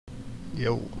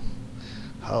Yo,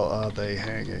 how are they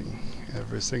hanging?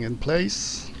 Everything in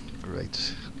place?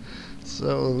 Great.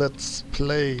 So let's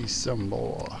play some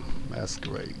more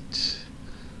Masquerade.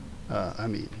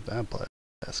 Vampire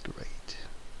Masquerade.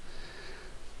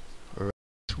 Right.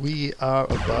 We are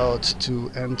about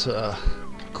to enter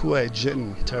Kuei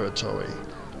Jin territory,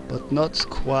 but not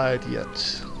quite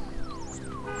yet.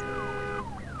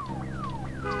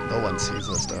 No one sees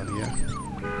us down here,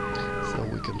 so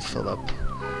we can fill up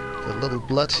the little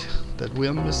blood that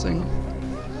we're missing.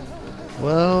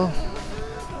 Well,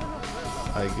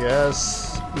 I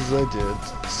guess they did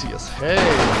see us. Hey,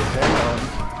 hang on.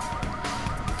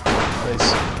 They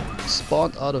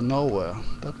spawned out of nowhere.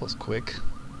 That was quick.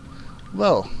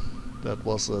 Well, that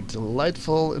was a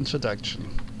delightful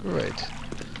introduction. Great.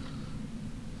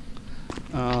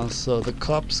 So the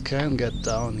cops can get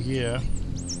down here,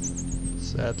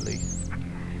 sadly.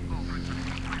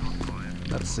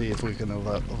 Let's see if we can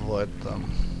avoid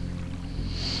them.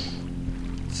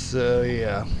 So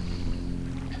yeah,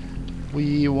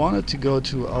 we wanted to go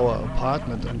to our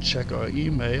apartment and check our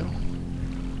email,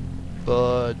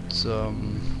 but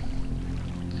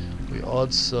we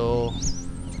also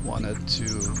wanted to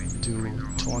do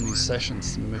Tony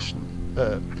Sessions mission,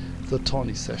 the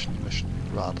Tony Session mission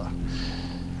rather,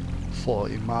 for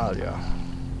Emalia.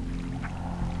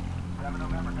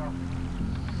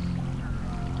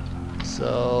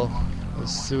 So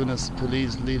as soon as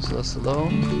police leaves us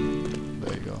alone,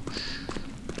 there you go,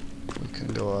 we can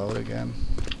go out again.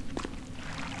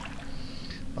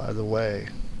 By the way,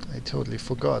 I totally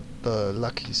forgot the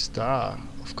lucky star.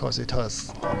 Of course it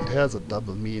has a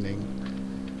double meaning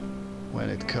when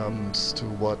it comes to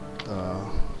what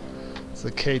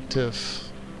the caitiff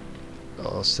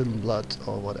or Sinblood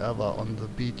or whatever on the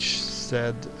beach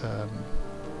said.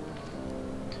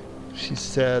 She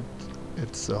said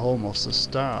it's the home of the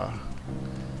star.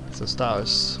 The star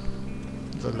is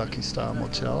the Lucky Star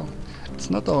Motel. It's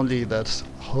not only that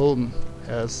home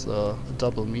has a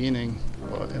double meaning,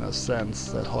 or in a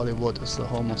sense that Hollywood is the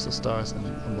home of the stars and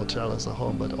a motel is a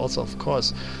home, but also of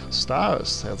course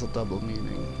stars has a double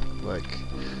meaning. Like,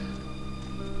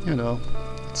 you know,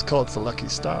 it's called the Lucky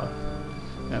Star.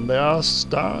 And there are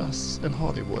stars in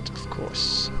Hollywood, of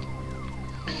course.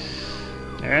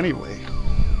 Anyway,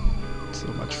 so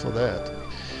much for that.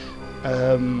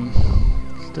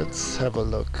 Let's have a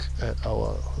look at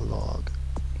our log.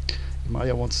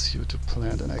 Maya wants you to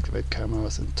plant and activate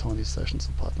cameras in Tony Sessions'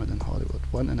 apartment in Hollywood.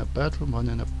 One in a bedroom, one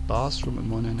in a bathroom, and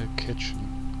one in a kitchen.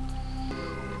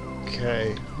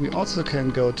 Okay, we also can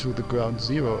go to the ground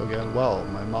zero again. Wow,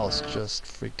 my mouse just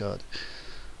freaked out.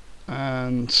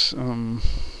 And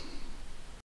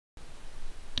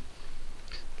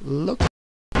look,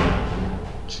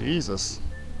 Jesus.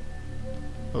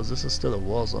 Oh, this is still a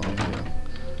war zone here.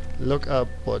 Look up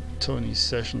what Tony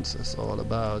Sessions is all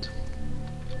about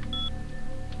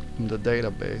in the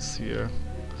database here.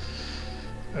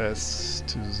 S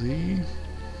to Z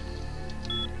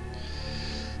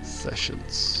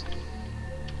Sessions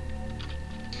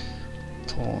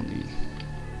Tony.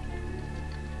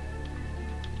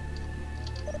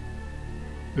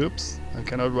 Oops, I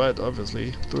cannot write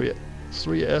obviously.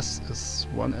 3S is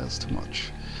 1S too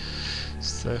much.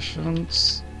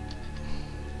 Sessions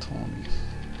Tony.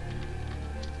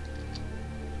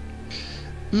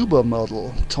 Uber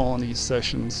model Tony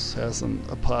Sessions has an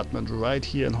apartment right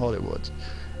here in Hollywood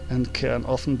and can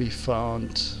often be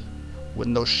found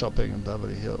window shopping in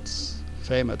Beverly Hills.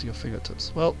 Fame at your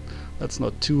fingertips. Well, that's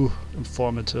not too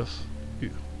informative.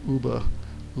 Uber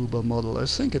model. I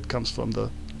think it comes from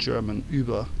the German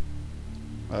Uber.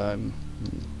 I'm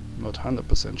not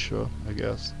 100% sure, I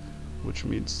guess, which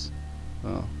means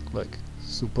like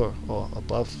super or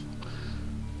above.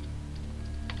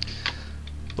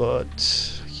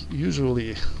 But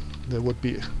usually there would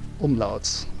be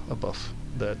umlauts above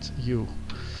that U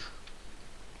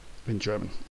in German.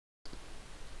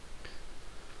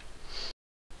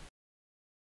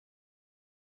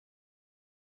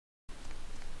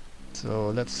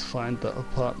 So let's find the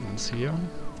apartments here.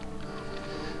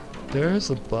 There is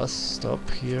a bus stop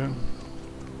here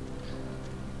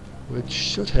which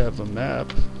should have a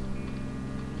map.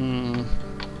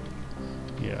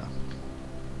 Yeah.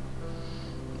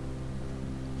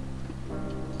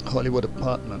 Hollywood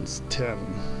Apartments 10.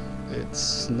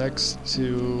 It's next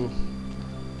to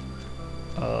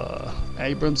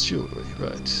Abrams Jewelry,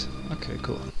 right? Okay,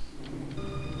 cool.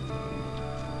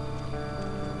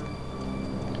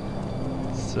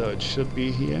 So it should be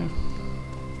here,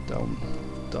 down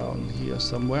here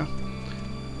somewhere.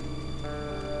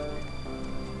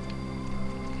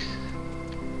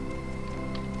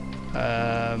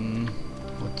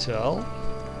 Hotel.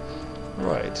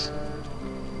 Right.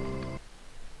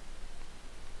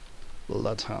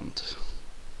 Blood hunt.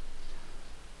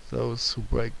 Those who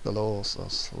break the laws are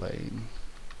slain.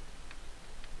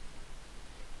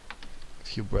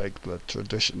 If you break the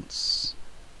traditions.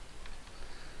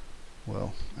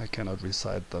 Well, I cannot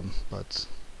recite them, but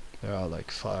there are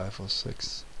like 5 or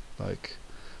 6. Like,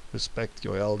 respect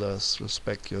your elders,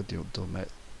 respect your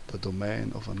the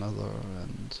domain of another,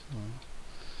 and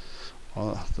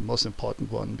the most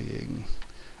important one being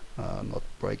not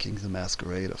breaking the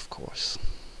masquerade, of course.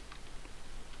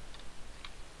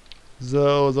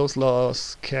 Though those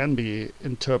laws can be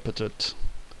interpreted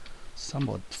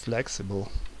somewhat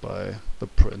flexible by the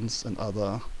prince and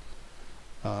other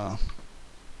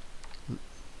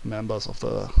members of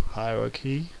the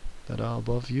hierarchy that are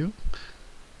above you.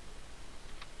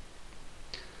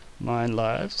 9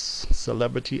 lives.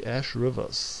 Celebrity Ash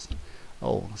Rivers.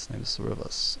 Oh, his name is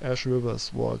Rivers. Ash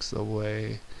Rivers walks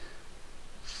away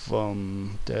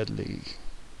from deadly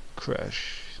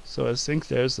crash. So I think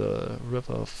there's a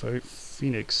River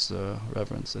Phoenix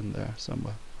reference in there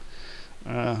somewhere.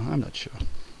 I'm not sure.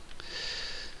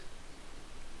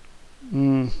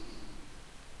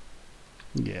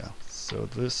 Yeah, so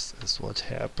this is what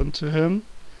happened to him.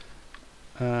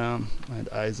 And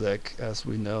Isaac, as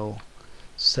we know,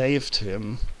 saved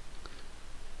him.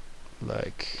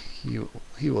 Like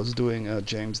he was doing a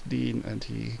James Dean, and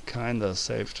he kinda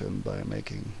saved him by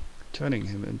turning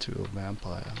him into a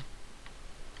vampire.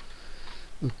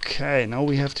 Okay, now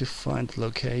we have to find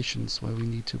locations where we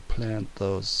need to plant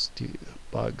those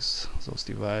bugs, those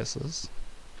devices.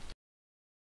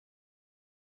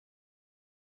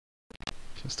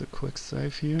 Just a quick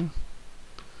save here.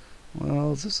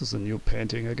 Well, this is a new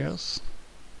painting, I guess.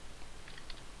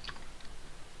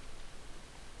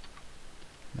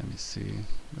 Let me see.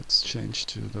 Let's change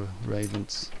to the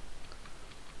ravens.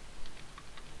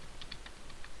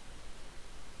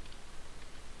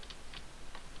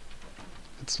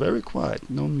 It's very quiet,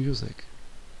 no music.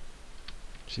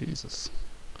 Jesus.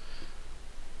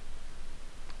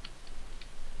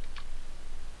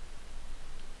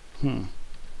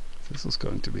 This is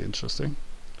going to be interesting.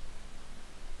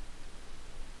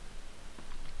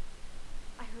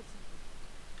 I heard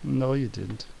something. No, you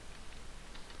didn't.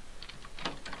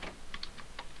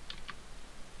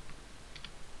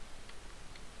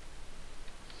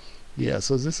 Yeah,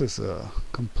 so this is a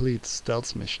complete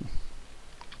stealth mission.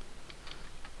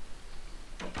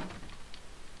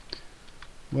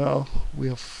 Well, we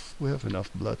have enough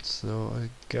blood, so I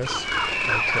guess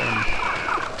I can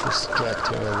distract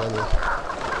her a little.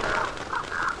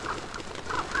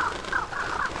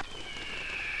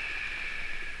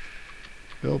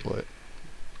 Oh boy.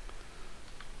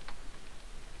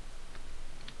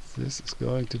 This is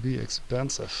going to be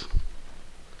expensive.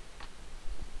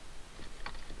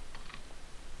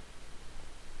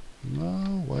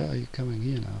 No, why are you coming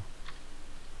here now?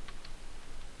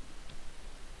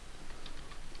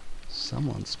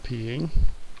 Someone's peeing.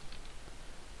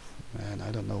 Man,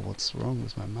 I don't know what's wrong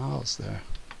with my mouse there.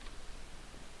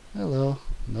 Hello,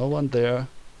 no one there.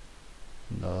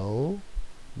 No,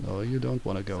 no, you don't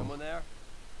want to go. Someone there?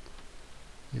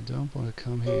 You don't want to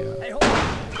come here. Hey, hold on.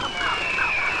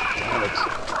 Damn it.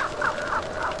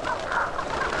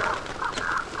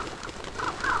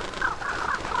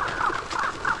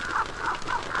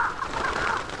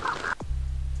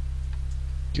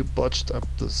 You botched up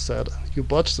the setup. You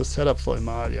botched the setup for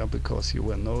Amalia because you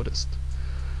were noticed.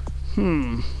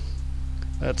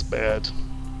 That's bad.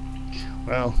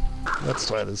 Well, let's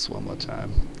try this one more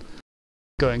time.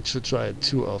 Going to try it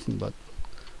too often, but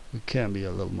we can be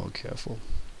a little more careful.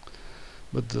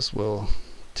 But this will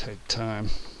take time.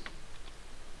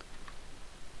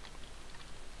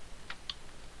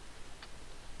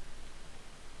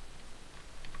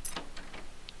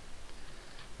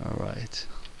 Alright,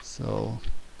 so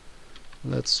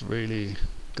let's really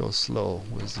go slow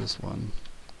with this one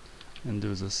and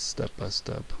do this step by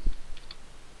step.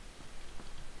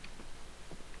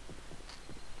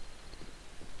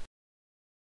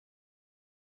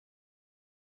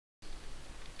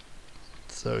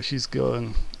 So she's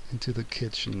going into the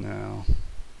kitchen now.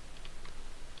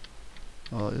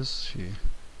 Oh, is she?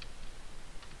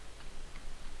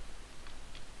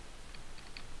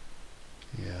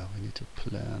 Yeah, we need to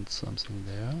plant something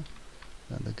there.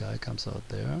 Then the guy comes out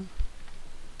there.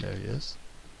 There he is.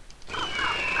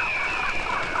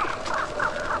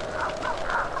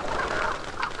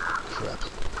 Crap.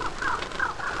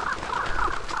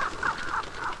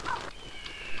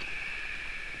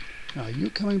 Are you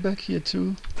coming back here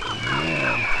too?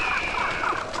 Man.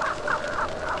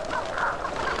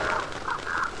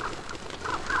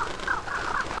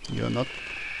 You're not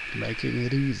Making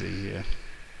it easy here.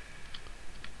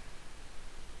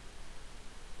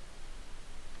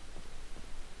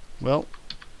 Well,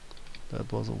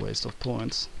 that was a waste of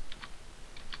points.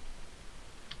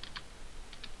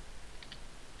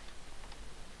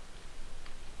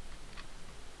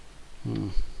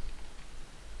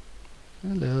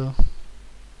 Hello.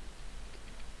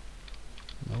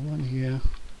 No one here.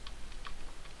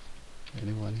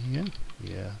 Anyone here?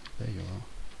 Yeah, there you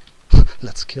are.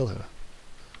 Let's kill her.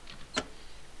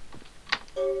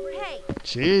 Hey.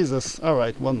 Jesus.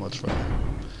 Alright, one more try.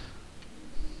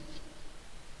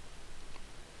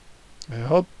 I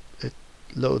hope it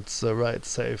loads the right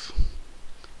save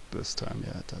this time.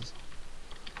 Yeah, it does.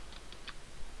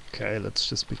 Okay, let's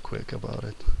just be quick about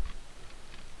it.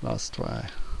 Last try.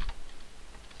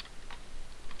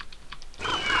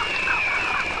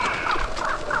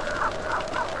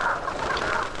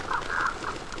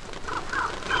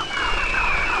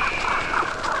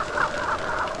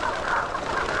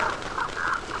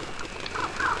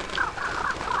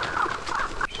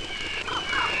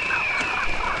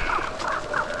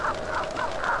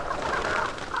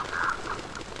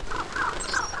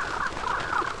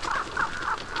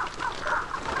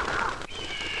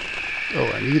 Oh,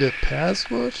 I need a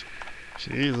password?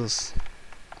 Jesus.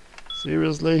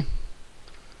 Seriously?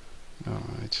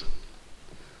 Alright.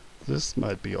 This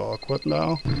might be awkward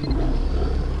now.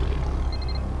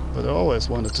 But I always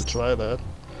wanted to try that.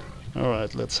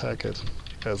 Alright, let's hack it.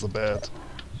 As a bet.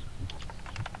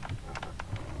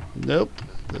 Nope,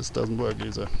 this doesn't work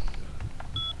either.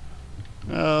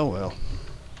 Oh well.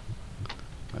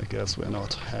 I guess we're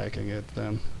not hacking it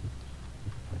then.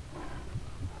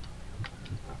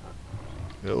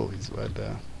 Oh, he's right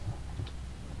there.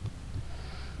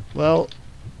 Well,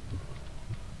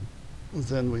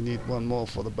 then we need one more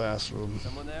for the bathroom.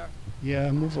 Someone there? Yeah,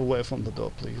 move away from the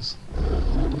door, please.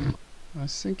 I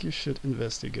think you should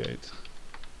investigate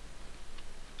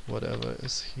whatever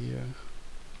is here.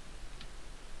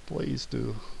 Please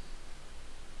do.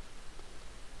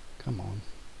 Come on.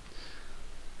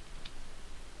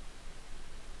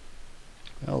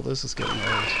 Well, this is getting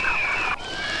old.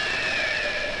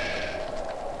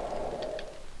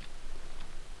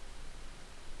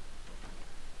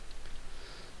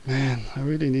 Man, I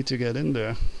really need to get in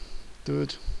there.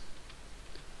 Dude.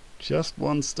 Just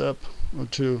one step or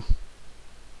two.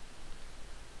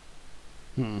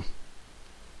 I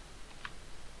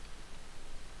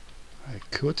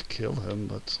could kill him,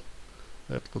 but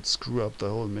that would screw up the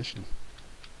whole mission.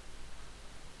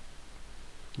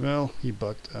 Well, he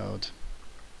bugged out.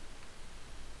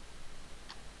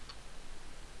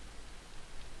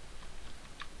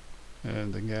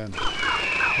 And again,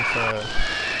 if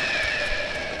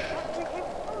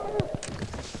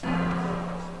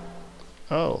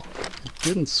oh, it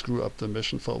didn't screw up the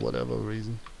mission for whatever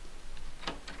reason.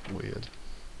 Weird.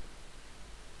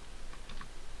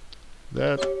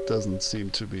 That doesn't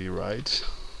seem to be right.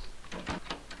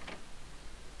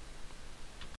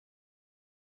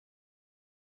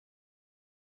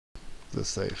 The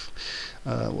save.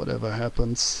 Whatever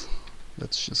happens,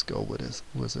 let's just go with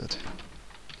it.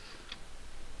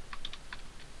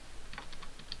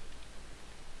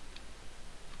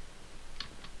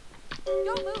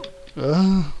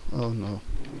 Oh no.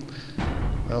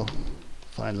 Well,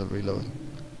 final reload.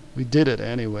 We did it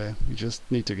anyway. We just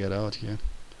need to get out here.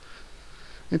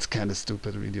 It's kinda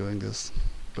stupid redoing this,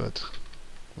 but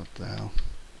what the hell.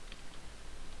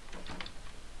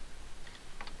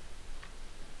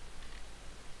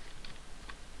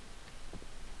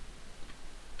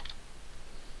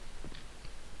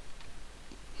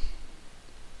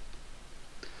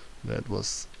 That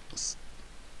was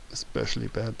especially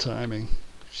bad timing.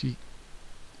 She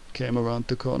came around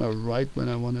the corner right when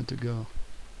I wanted to go.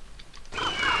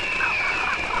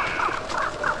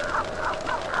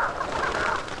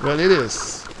 Well, it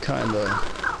is kinda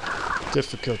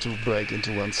difficult to break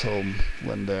into one's home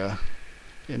when they're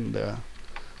in there.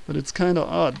 But it's kinda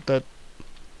odd that,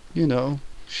 you know,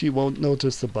 she won't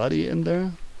notice the body in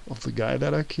there of the guy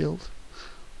that I killed.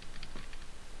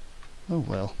 Oh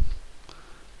well.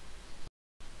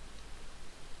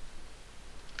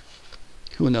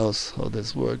 Who knows how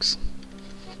this works.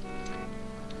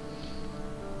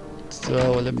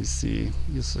 So let me see.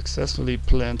 You successfully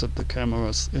planted the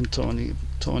cameras in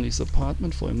Tony's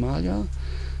apartment for Emilia.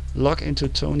 Log into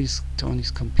Tony's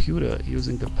computer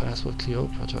using the password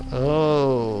Cleopatra.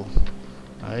 Oh,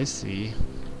 I see.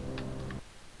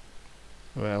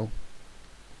 Well,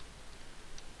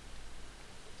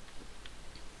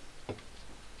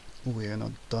 we are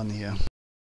not done here.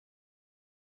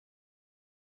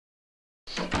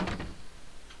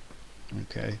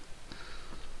 Okay.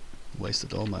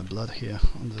 Wasted all my blood here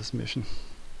on this mission.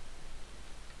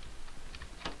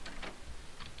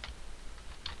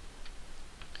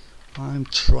 I'm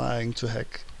trying to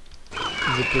hack the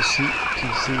PC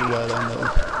while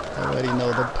I already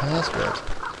know the password.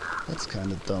 That's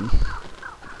kind of dumb.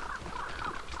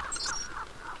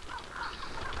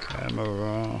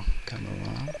 Camera,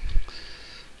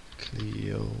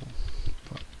 Cleopatra.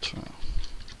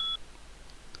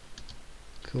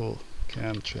 Cool,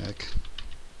 cam check.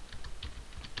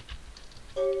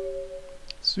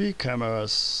 3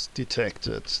 cameras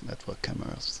detected, network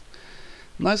cameras.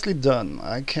 Nicely done.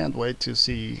 I can't wait to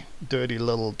see dirty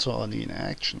little Tawny in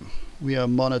action. We are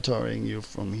monitoring you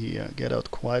from here. Get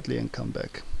out quietly and come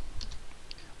back.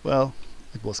 Well,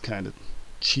 it was kind of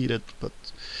cheated, but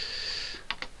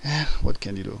what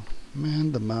can you do?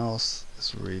 Man, the mouse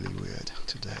is really weird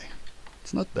today.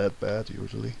 It's not that bad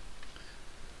usually.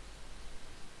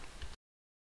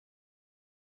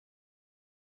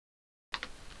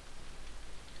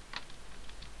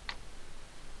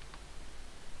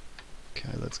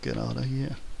 Okay, let's get out of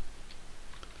here.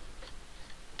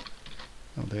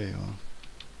 Oh, there you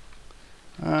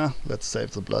are. Let's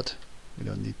save the blood. We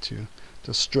don't need to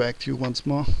distract you once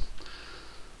more.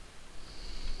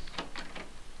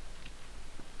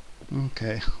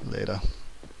 Okay, later.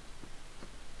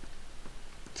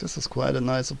 This is quite a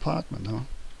nice apartment, huh?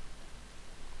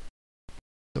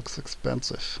 Looks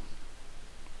expensive.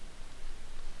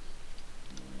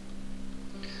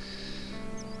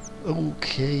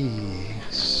 Okay,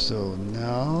 so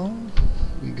now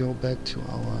we go back to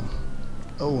our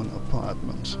own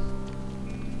apartment.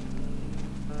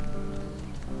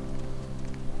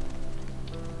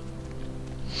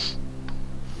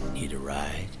 Need a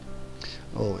ride?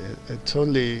 Oh, I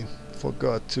totally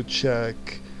forgot to check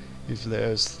if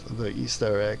there's the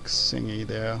Easter egg thingy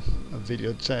there, a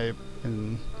videotape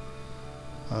in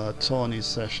Tawny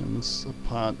Sessions'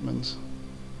 apartment.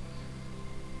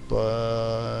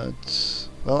 But,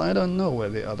 well, I don't know where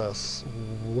the others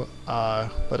are,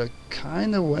 but I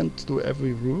kinda went through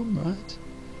every room, right?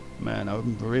 Man,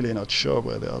 I'm really not sure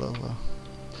where the others are.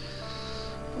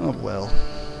 Oh well,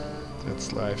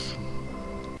 that's life.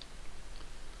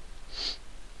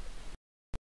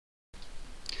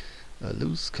 A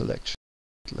loose collection,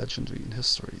 legendary in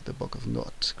history, the Book of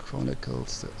Nod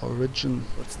chronicles the origin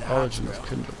of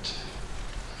Kindred.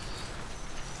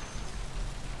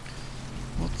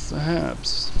 What's the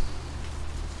Habs?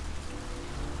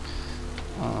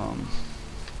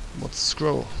 What's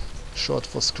scroll? Short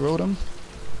for scrotum?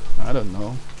 I don't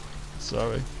know.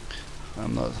 Sorry.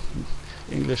 I'm not...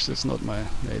 English is not my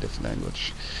native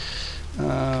language.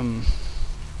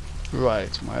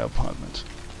 Right, my apartment.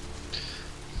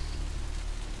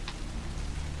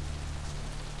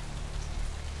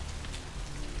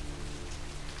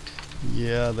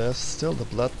 Yeah, there's still the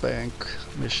blood bank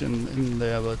mission in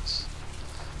there, but...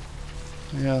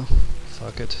 yeah,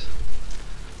 fuck it.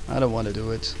 I don't want to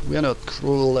do it. We're not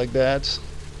cruel like that.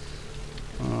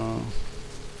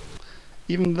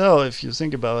 Even though, if you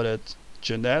think about it,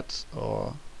 Jeanette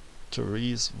or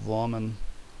Therese Vorman,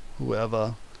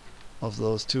 whoever of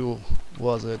those two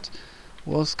was it,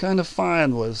 was kind of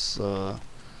fine with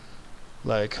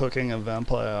like hooking a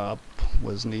vampire up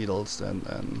with needles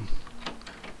and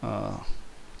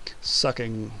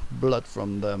sucking blood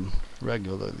from them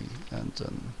regularly and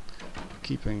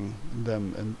keeping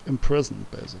them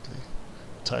imprisoned, basically,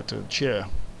 tied to a chair.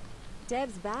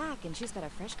 Deb's back, and she's got a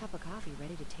fresh cup of coffee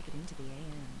ready to take it into the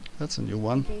AM. That's a new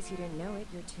one. In case you didn't know it,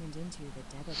 you're tuned into the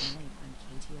Deb of Night on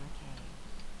KTRK.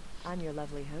 I'm your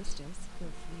lovely hostess.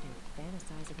 Feel free to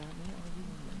fantasize about me all you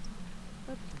want.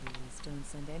 But please don't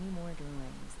send any more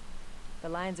drawings. The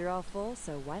lines are all full,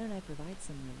 so why don't I provide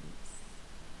some release?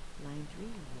 Line 3,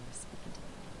 you're speaking to me.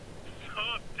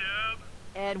 What's up, Deb?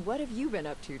 And what have you been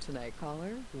up to tonight,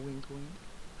 caller? Wink, wink.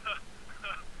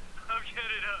 I'm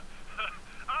getting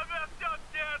I'm effed up,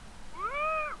 Deb!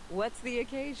 Woo! What's the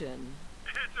occasion?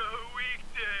 It's a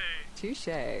weekday.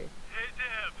 Touché. Hey,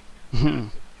 Deb. Hey,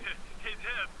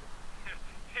 Deb.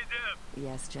 Hey, Deb.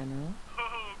 Yes, General?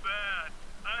 Oh, man.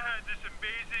 I had this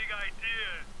amazing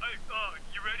idea.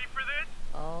 You ready for this?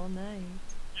 All night.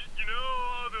 You know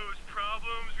all those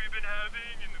problems we've been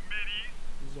having in the Mideast?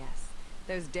 Yes.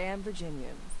 Those damn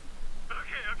Virginians.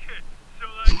 Okay. So,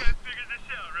 I figured this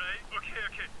out, right?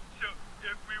 Okay. So,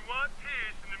 if we want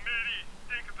peace in the Mideast,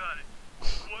 think about it.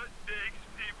 What makes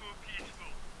people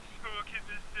peaceful? Smoking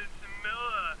the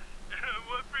Sinsemilla.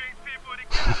 What brings people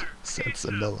together?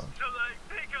 Sinsemilla. So,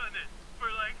 think on this. For,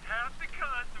 half the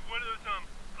cost of one of those,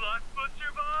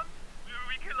 blockbuster bombs,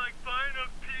 we can, buy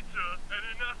enough pizza and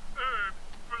enough herbs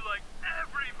for,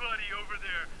 everybody over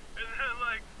there. And then,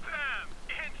 bam!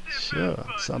 Sure,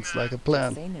 fun, sounds man. like a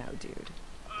plan. Say no, dude.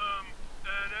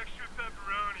 An extra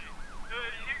pepperoni.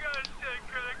 You guys take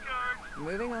credit cards?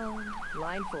 Moving on.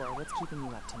 Line 4, what's keeping you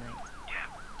up tonight?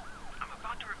 Yeah. I'm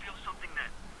about to reveal something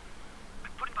that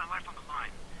I'm putting my life on the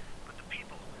line. But the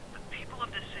people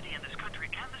of this city and this country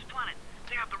and this planet,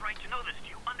 they have the right to know this. Do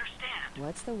you understand?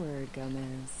 What's the word,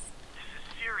 Gomez? This is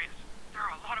serious. There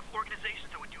are a lot of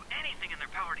organizations that would do anything in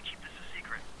their power to keep this a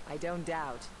secret. I don't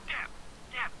doubt. Dad,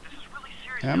 this is really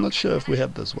serious. I'm not sure if we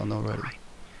had this one already. Right.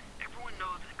 Everyone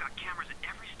knows they've got cameras at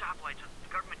every stoplight so that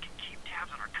the government can keep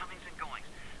tabs on our comings and goings.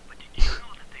 But did you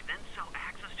know that they then sell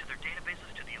access to their databases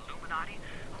to the Illuminati,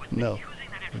 who has been No, using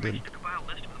that we information didn't. to compile a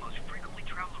list of the most frequently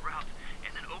traveled routes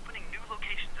and then opening new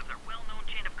locations of their well-known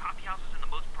chain of coffee houses in the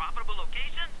most profitable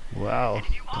locations? Wow, And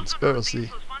did you also know that they conspiracy.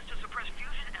 use those funds to suppress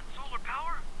fusion and solar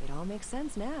power? It all makes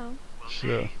sense now. Well,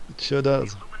 Sure, they, it sure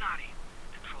does. the Illuminati,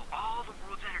 control all the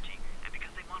world's energy, and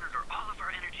because they monitor all of our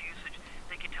energy usage,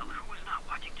 they can tell who is not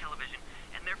watching television,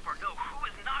 and therefore know who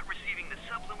is not receiving the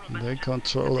subliminal They messages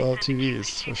control that our they send to TVs,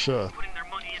 for sure. putting their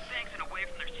money in banks and away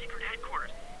from their secret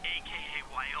headquarters, aka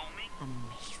Wyoming.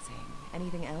 Amazing.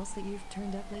 Anything else that you've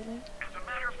turned up lately? As a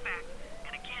matter of fact,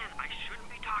 and again, I shouldn't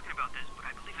be talking about this, but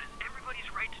I believe it is everybody's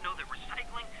right to know that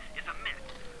recycling is a myth.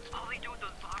 All they do with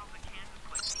those bottles and cans is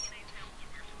collect DNA samples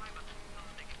from your saliva so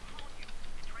that they can clone you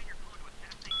and train your clone to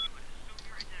assassinate you and assume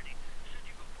your identity should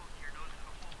you go poking your nose into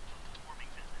the whole global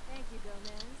warming business. Thank you,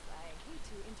 Gomez. I hate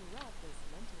to interrupt this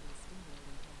mentally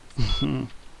stimulating conversation,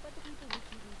 but the people who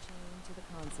keep me chained to the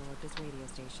console at this radio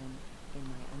station, in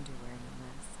my underwear no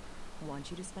less, want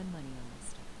you to spend money on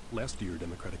this stuff. Last year,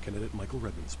 Democratic candidate Michael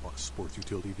Redmond bought a sports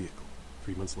utility vehicle.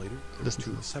 3 months later, there were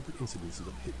Listen to 2 separate incidences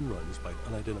of hit and runs by an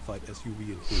unidentified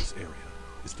SUV in his area.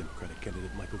 Is Democratic candidate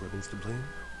Michael Redmond to blame?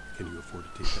 Can you afford to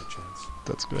take that chance?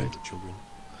 That's great. For children.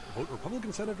 Vote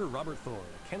Republican Senator Robert Thorne,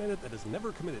 a candidate that has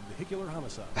never committed vehicular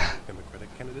homicide.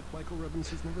 Democratic candidate Michael Redmond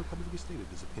has never publicly stated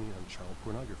his opinion on child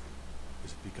pornography.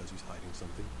 Is it because he's hiding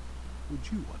something? Would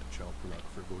you want a child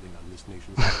pornographer voting on this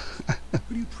nation's laws?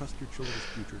 Could you trust your children's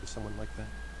future to someone like that?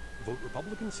 Vote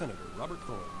Republican Senator Robert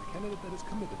Thorne, the candidate that is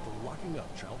committed to locking up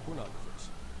child pornographers.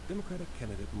 Democratic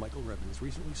candidate Michael Redmond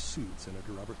recently sued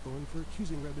Senator Robert Thorne for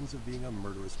accusing Redmond of being a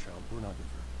murderous child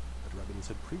pornographer. But Redmond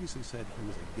had previously said he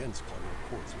was against clogging the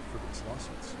courts with frivolous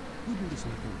lawsuits. Wouldn't this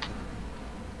make him a hypocrite?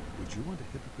 Would you want a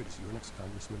hypocrite as your next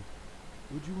congressman?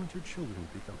 Would you want your children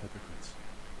to become hypocrites?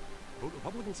 Vote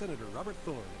Republican Senator Robert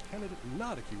Thorne, a candidate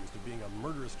not accused of being a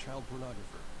murderous child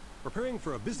pornographer. Preparing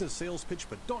for a business sales pitch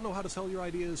but don't know how to sell your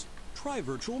ideas? Try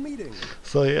virtual meeting.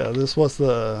 So yeah, this was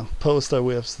the poster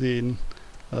we have seen,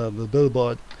 the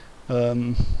billboard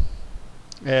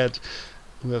ad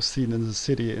we have seen in the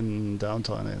city in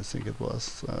downtown, I think it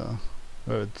was,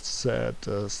 where it said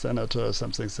Senator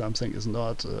something is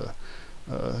not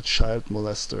child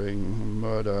molesting,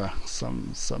 murder,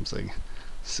 something.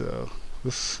 So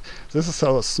this is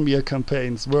how smear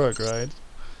campaigns work, right?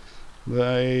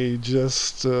 They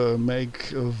just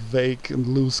make a vague and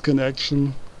loose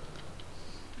connection.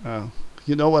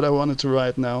 You know what I wanted to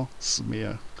write now?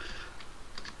 Smear.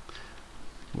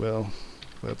 Well,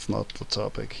 that's not the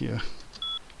topic here.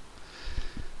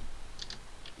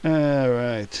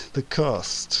 Alright, the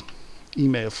cost.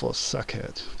 Email for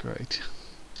Suckhead. Great.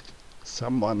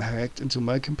 Someone hacked into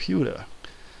my computer.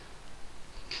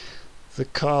 The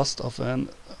cost of an...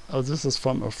 Oh, this is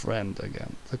from a friend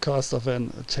again. The cost of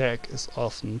an attack is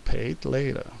often paid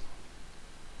later.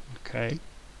 Okay.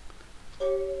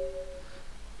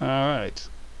 Alright.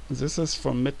 This is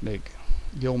from Mitnick.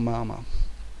 Yo mama.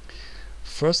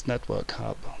 First network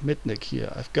hub. Mitnick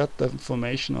here. I've got the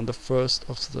information on the first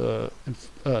of the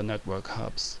network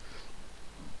hubs.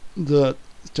 The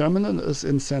terminal is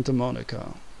in Santa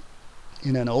Monica,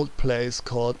 in an old place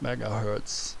called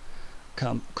Megahertz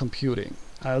Computing.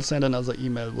 I'll send another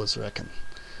email with Reckon.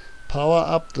 Power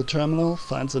up the terminal,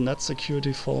 find the net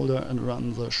security folder and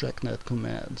run the shreknet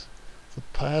command. The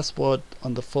password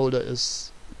on the folder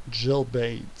is Jill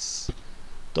Bates.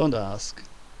 Don't ask.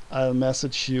 I'll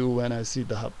message you when I see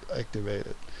the hub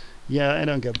activated. Yeah, I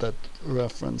don't get that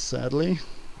reference, sadly.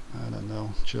 I don't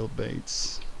know, Jill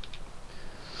Bates.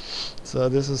 So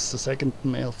this is the second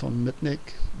mail from Mitnick.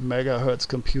 Megahertz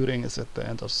Computing is at the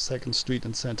end of 2nd Street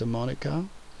in Santa Monica,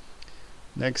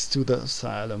 next to the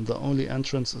asylum. The only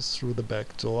entrance is through the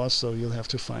back door, so you'll have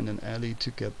to find an alley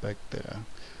to get back there.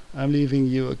 I'm leaving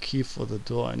you a key for the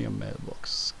door in your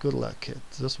mailbox. Good luck, kid.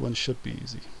 This one should be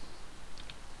easy.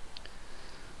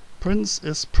 Prince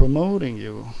is promoting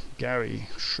you, Gary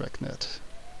Shreknet.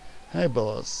 Hey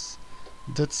boss,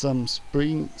 did some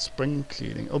spring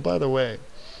cleaning. Oh, by the way,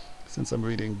 since I'm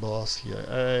reading Boss here,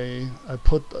 I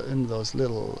put in those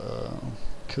little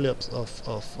clips of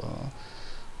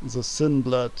the Sin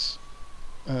Blood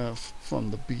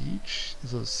from the beach,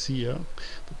 the seer,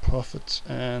 the prophet,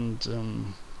 and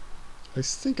I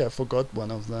think I forgot one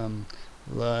of them,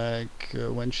 like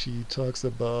when she talks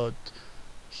about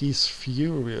he's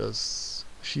furious.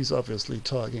 She's obviously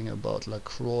talking about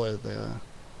LaCroix there,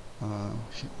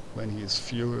 when he's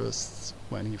furious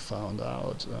when he found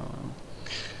out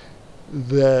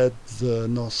that the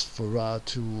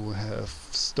Nosferatu have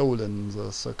stolen the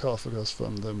sarcophagus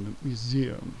from the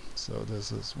museum. So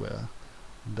this is where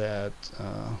that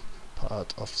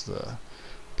part of the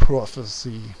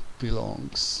prophecy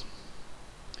belongs.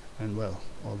 And well,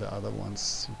 all the other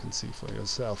ones you can see for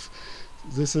yourself.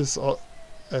 This is,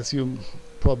 as you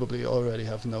probably already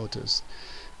have noticed,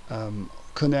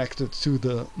 connected to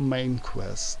the main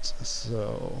quest.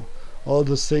 So all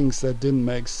the things that didn't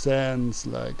make sense,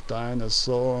 like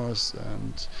dinosaurs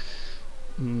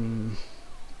and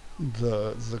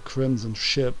the Crimson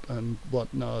Ship and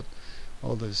whatnot,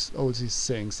 all these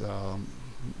things are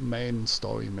main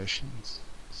story missions.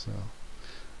 So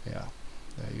yeah,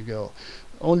 there you go.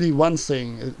 Only one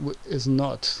thing is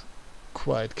not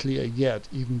quite clear yet,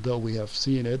 even though we have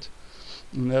seen it,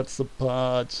 and that's the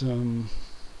part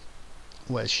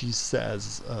where she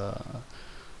says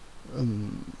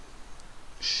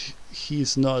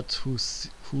he's not who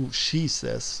she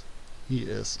says he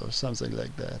is, or something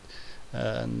like that.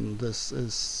 And this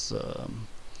is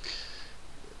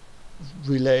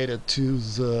related to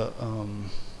the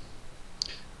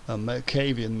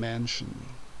Malkavian mansion,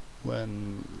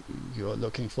 when you're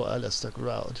looking for Alistair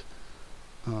Grout.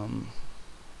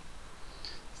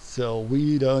 So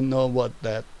we don't know what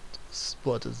that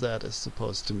is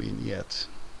supposed to mean yet.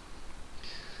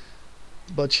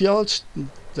 But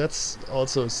that's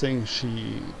also a thing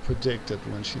she predicted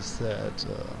when she said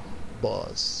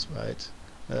boss, right?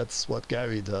 That's what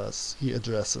Gary does. He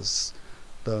addresses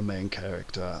the main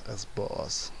character as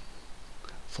boss,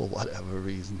 for whatever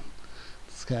reason.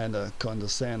 It's kinda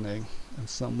condescending in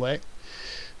some way.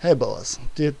 Hey boss,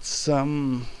 did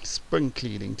some spring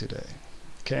cleaning today.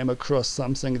 Came across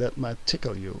something that might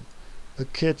tickle you. A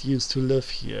kid used to live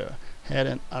here, had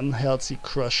an unhealthy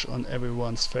crush on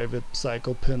everyone's favorite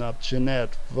psycho pin-up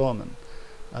Jeanette woman.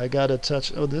 I got a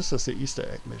touch, oh, this is the Easter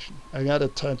egg mission. I got a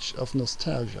touch of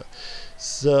nostalgia.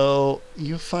 So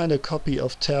you find a copy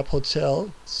of Tab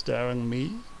Hotel starring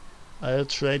me? I'll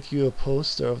trade you a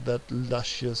poster of that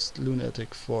luscious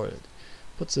lunatic for it.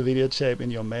 Put the videotape in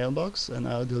your mailbox and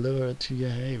I'll deliver it to your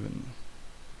haven.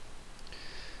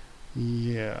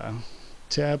 Yeah,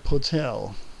 Tab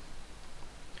Hotel.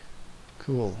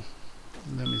 Cool.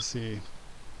 Let me see.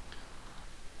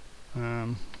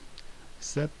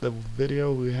 Is that the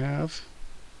video we have?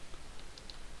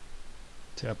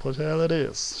 Tab Hotel it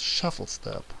is. Shuffle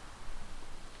step.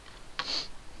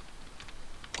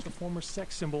 The former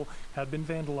sex symbol had been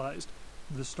vandalized.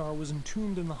 The star was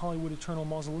entombed in the Hollywood Eternal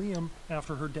Mausoleum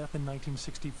after her death in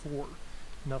 1964.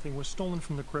 Nothing was stolen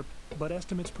from the crypt, but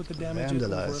estimates put the damage at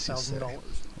over $1,000.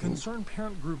 Concerned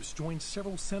parent groups joined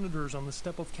several senators on the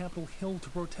step of Capitol Hill to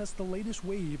protest the latest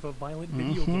wave of violent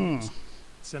video games.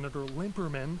 Senator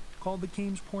Limperman called the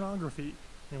games pornography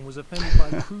and was offended by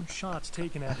crude shots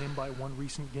taken at him by one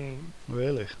recent game.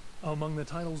 Really? Among the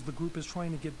titles the group is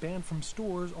trying to get banned from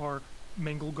stores are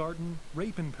Mangle Garden,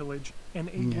 Rape and Pillage, and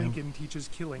Abe Lincoln Teaches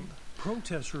Killing.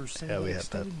 Protesters say that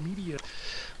extended media...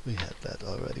 We had that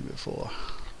already before.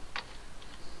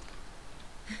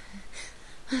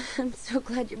 I'm so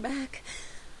glad you're back.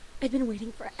 I've been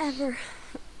waiting forever.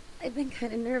 I've been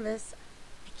kind of nervous.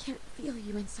 I can't feel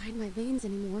you inside my veins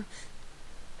anymore.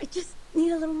 I just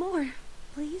need a little more,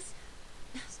 please.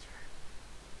 Master,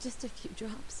 just a few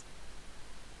drops.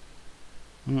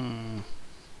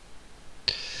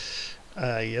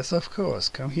 Yes, of course.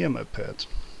 Come here, my pet.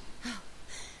 Oh,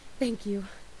 thank you.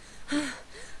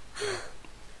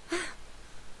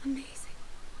 Amazing.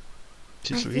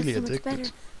 She's I really feel so addicted. much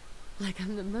better. Like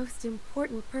I'm the most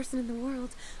important person in the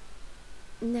world.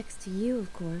 Next to you,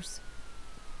 of course.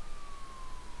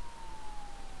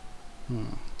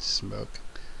 Smoke.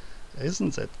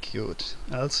 Isn't that cute?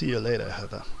 I'll see you later,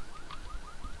 Heather.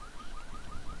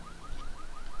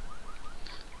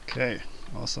 Okay,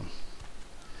 awesome.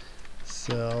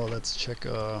 So let's check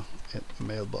our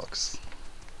mailbox.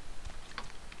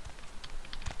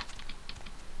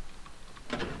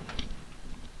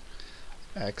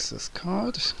 Access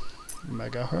card,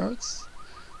 megahertz,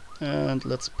 and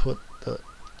let's put the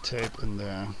tape in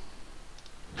there.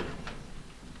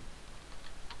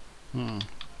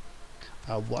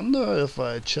 I wonder if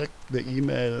I check the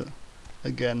email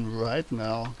again right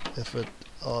now if it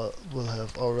will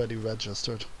have already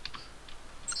registered.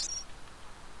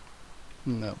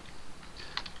 No.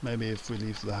 Maybe if we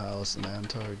leave the house and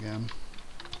enter again.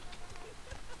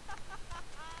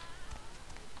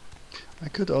 I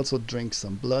could also drink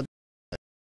some blood.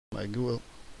 My ghoul.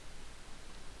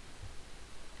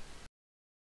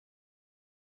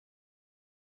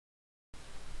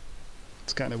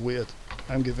 It's kind of weird.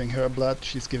 I'm giving her blood,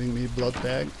 she's giving me blood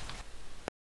back.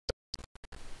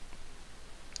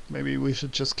 Maybe we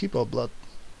should just keep our blood.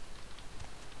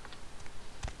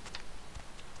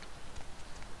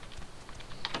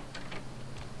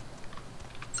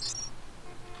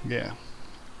 Yeah.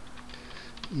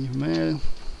 Email.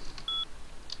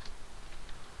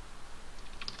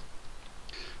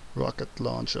 Rocket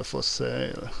launcher for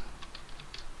sale.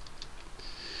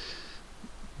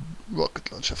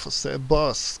 Rocket launcher for sale.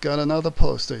 Boss, got another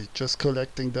poster. Just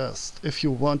collecting dust. If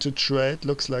you want to trade,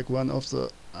 looks like one of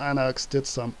the Anarchs did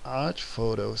some art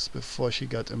photos before she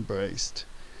got embraced.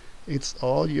 It's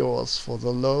all yours for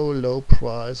the low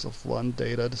price of one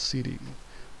data CD.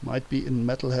 Might be in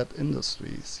Metalhead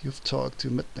Industries. You've talked to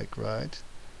Mitnick, right?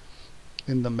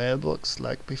 In the mailbox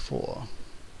like before.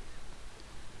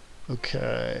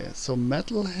 Okay, so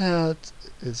Metalhead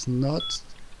is not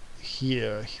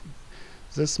here.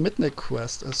 This Mitnick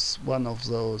quest is one of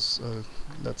those,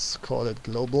 let's call it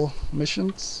global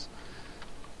missions.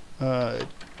 It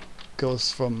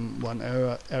goes from one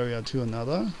area to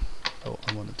another. Oh,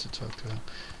 I wanted to talk to her.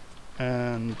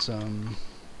 And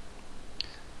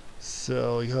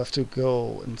so you have to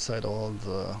go inside all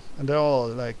the... And they're all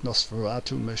like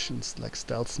Nosferatu missions, like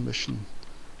stealth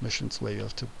missions where you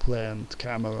have to plant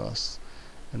cameras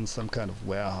in some kind of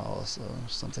warehouse or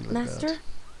something like Master? that.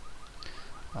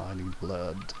 I need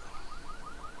blood.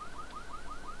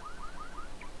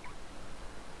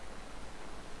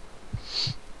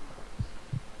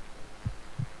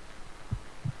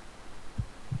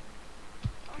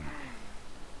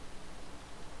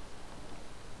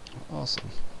 Awesome.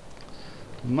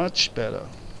 Much better.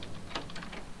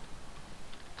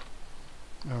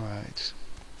 Alright.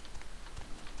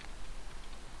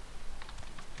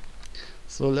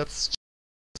 So let's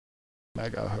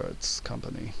check Megahertz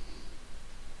company.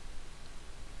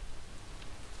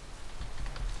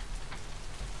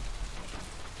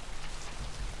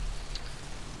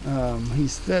 He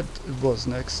said it was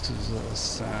next to the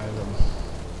asylum.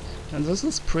 And this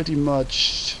is pretty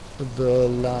much the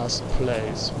last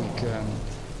place we can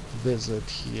visit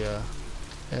here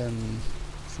in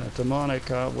Santa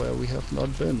Monica, where we have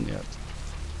not been yet.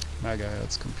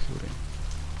 Megahertz computing.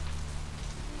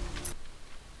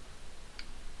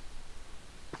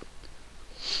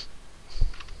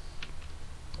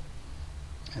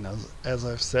 And as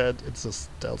I've said, it's a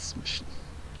stealth mission.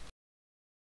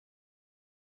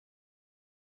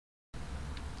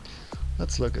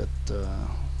 Let's look at the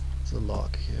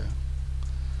log here.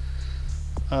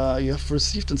 You have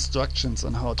received instructions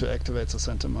on how to activate the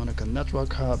Santa Monica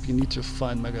Network Hub. You need to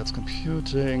find Megahertz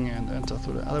Computing and enter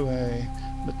through the alleyway.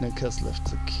 Mitnick has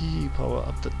left the key. Power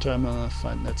up the terminal,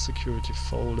 find net security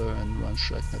folder and run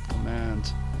ShragNet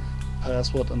command.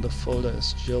 Password on the folder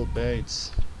is Jill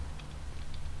Bates.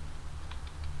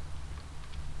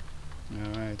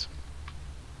 Alright.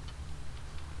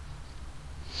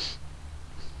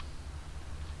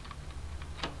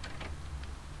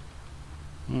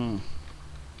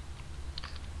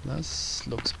 This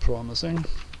looks promising.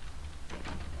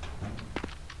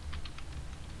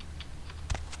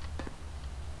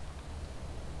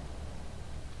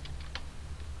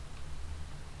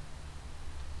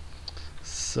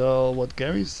 So what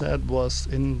Gary said was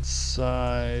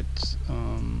inside.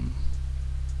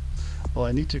 Oh,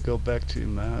 I need to go back to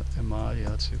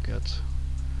Emalia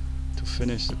to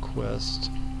finish the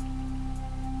quest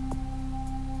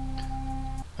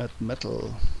at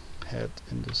Metalhead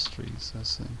Industries, I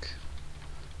think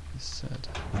he said.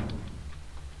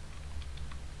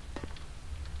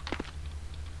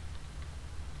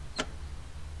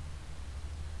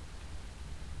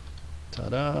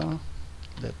 Ta-da!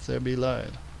 Let there be light.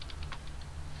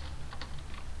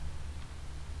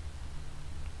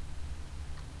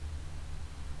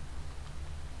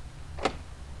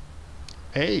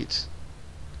 Eight.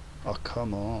 Oh,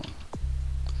 come on.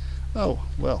 Oh,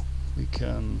 well, we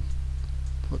can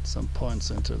put some points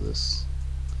into this.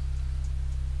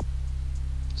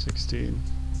 16.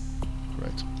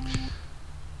 Great.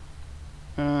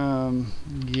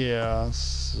 Yeah,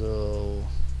 so...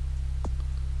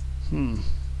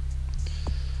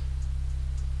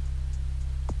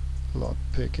 Lock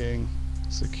picking,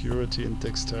 security and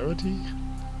dexterity?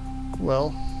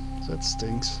 Well, that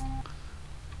stinks.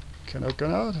 Can I get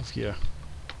out of here?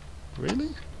 Really?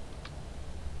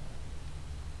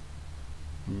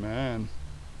 Man.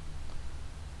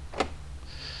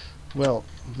 Well,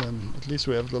 then at least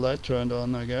we have the light turned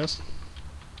on, I guess.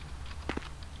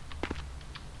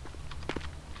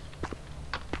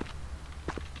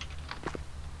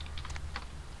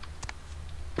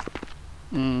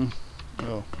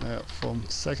 Oh, yeah, for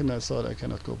a second I thought I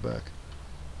cannot go back.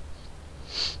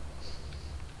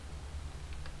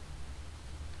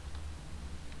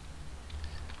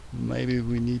 Maybe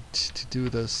we need to do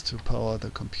this to power the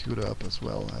computer up as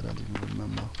well, I don't even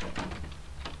remember.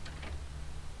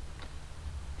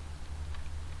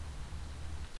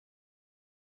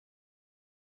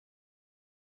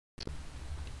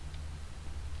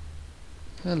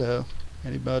 Hello,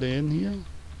 anybody in here?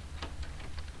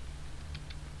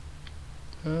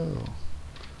 Oh,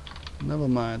 never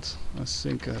mind. I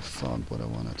think I found what I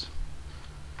wanted.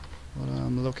 What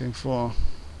I'm looking for.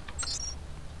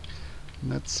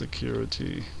 Net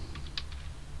security.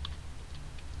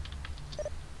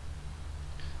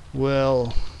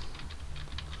 Well,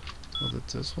 was it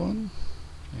this one?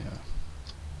 Yeah.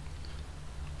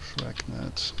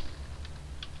 Shragnet.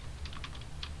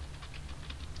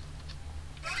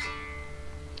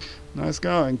 Nice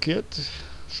going, kid.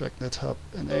 Shragnet hub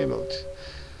enabled.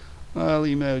 I'll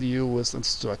email you with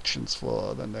instructions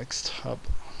for the next hub.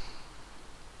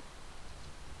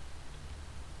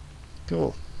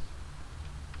 Cool.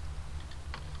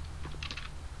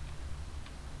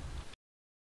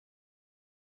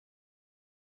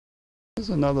 There's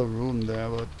another room there,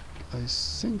 but I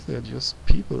think there are just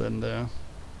people in there.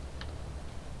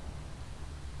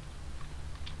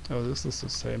 Oh, this is the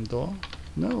same door?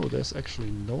 No, there's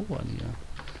actually no one here.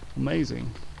 Amazing.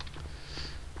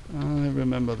 I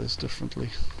remember this differently.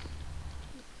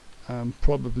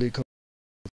 Probably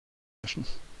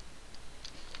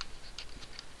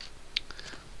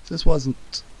this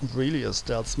wasn't really a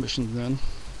stealth mission then.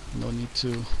 No need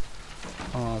to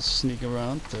sneak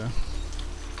around there.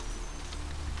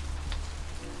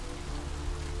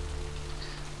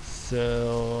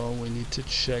 So we need to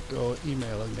check our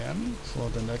email again for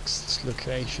the next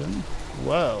location.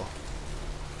 Wow,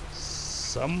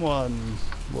 someone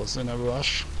was in a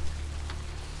rush.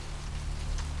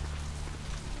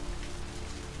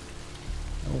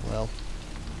 Oh well.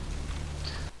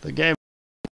 The game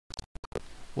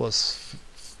was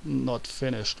not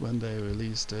finished when they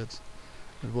released it.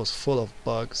 It was full of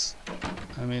bugs.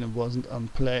 I mean, it wasn't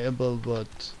unplayable,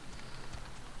 but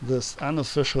this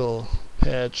unofficial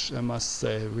patch, I must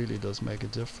say, really does make a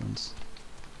difference.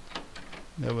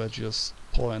 There were just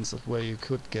points at where you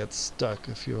could get stuck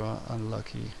if you are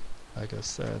unlucky, like I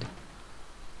said.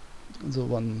 The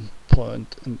one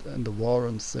point in the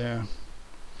warrants there.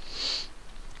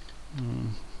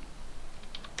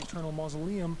 Eternal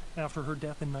Mausoleum after her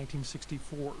death in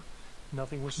 1964.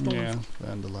 Nothing was stolen.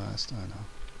 Yeah, and the last, I know.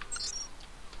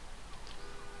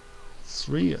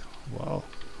 3, wow,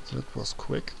 that was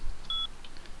quick.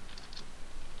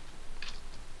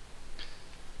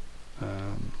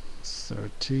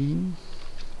 13.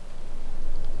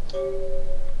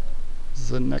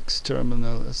 The next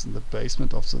terminal is in the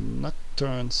basement of the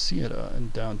Nocturne Theater in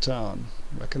downtown.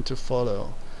 Reckon to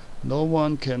follow. No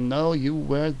one can know you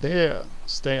were there.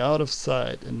 Stay out of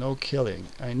sight and no killing.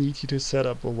 I need you to set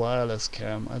up a wireless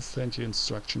cam. I'll send you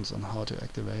instructions on how to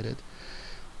activate it.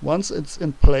 Once it's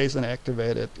in place and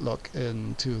activated, log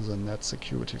into the net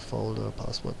security folder,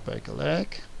 password break a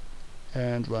leg,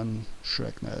 and run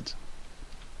Shragnet.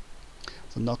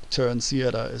 The Nocturne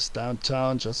Theater is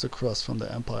downtown, just across from the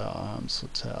Empire Arms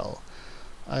Hotel.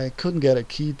 I couldn't get a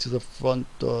key to the front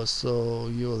door, so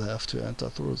you'll have to enter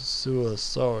through the sewers.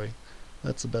 Sorry,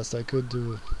 that's the best I could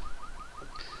do.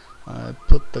 I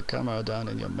put the camera down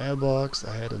in your mailbox.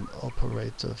 I had an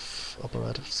operative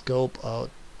scope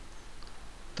out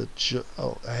the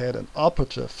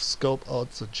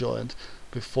joint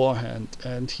beforehand,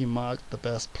 and he marked the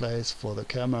best place for the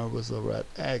camera with a red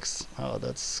X. Oh,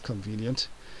 that's convenient.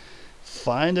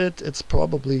 Find it, it's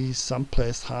probably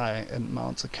someplace high, and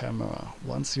mount the camera.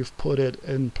 Once you've put it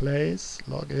in place,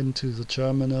 log into the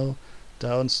terminal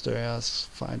downstairs,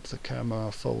 find the camera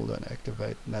folder and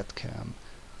activate netcam.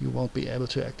 You won't be able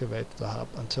to activate the hub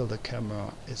until the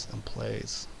camera is in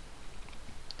place.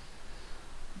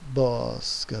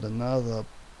 Boss, got another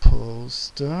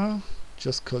poster.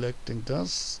 Just collecting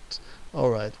dust.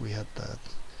 Alright, we had that.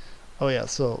 Oh yeah,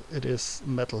 so it is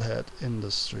Metalhead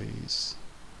Industries.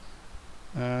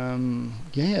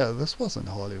 Yeah, this was in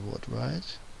Hollywood,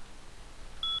 right?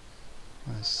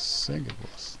 I think it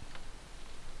was.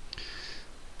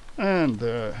 And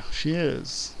there she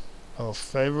is, our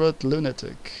favorite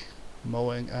lunatic,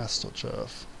 mowing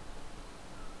astroturf.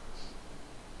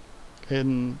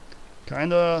 in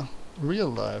kinda real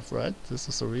life, right? This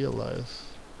is a real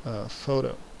life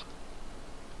photo.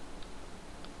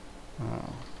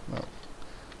 Well,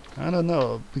 I don't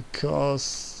know,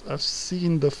 because I've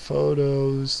seen the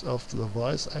photos of the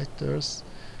voice actors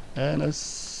and I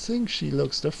think she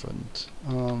looks different.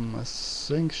 I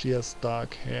think she has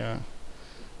dark hair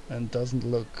and doesn't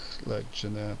look like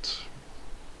Jeanette.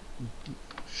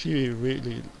 She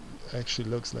really actually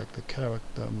looks like the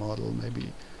character model.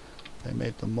 Maybe they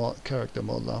made the character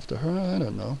model after her, I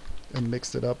don't know, and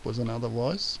mixed it up with another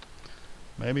voice.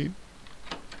 Maybe.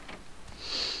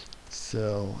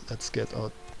 So let's get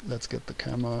the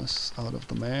cameras out of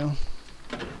the mail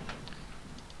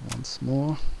once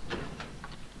more.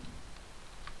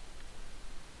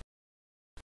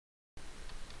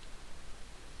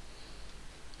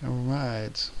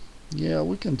 Alright. Yeah,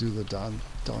 we can do the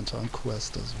downtown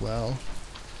quest as well.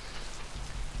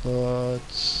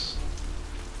 But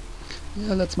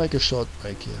yeah, let's make a short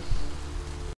break here.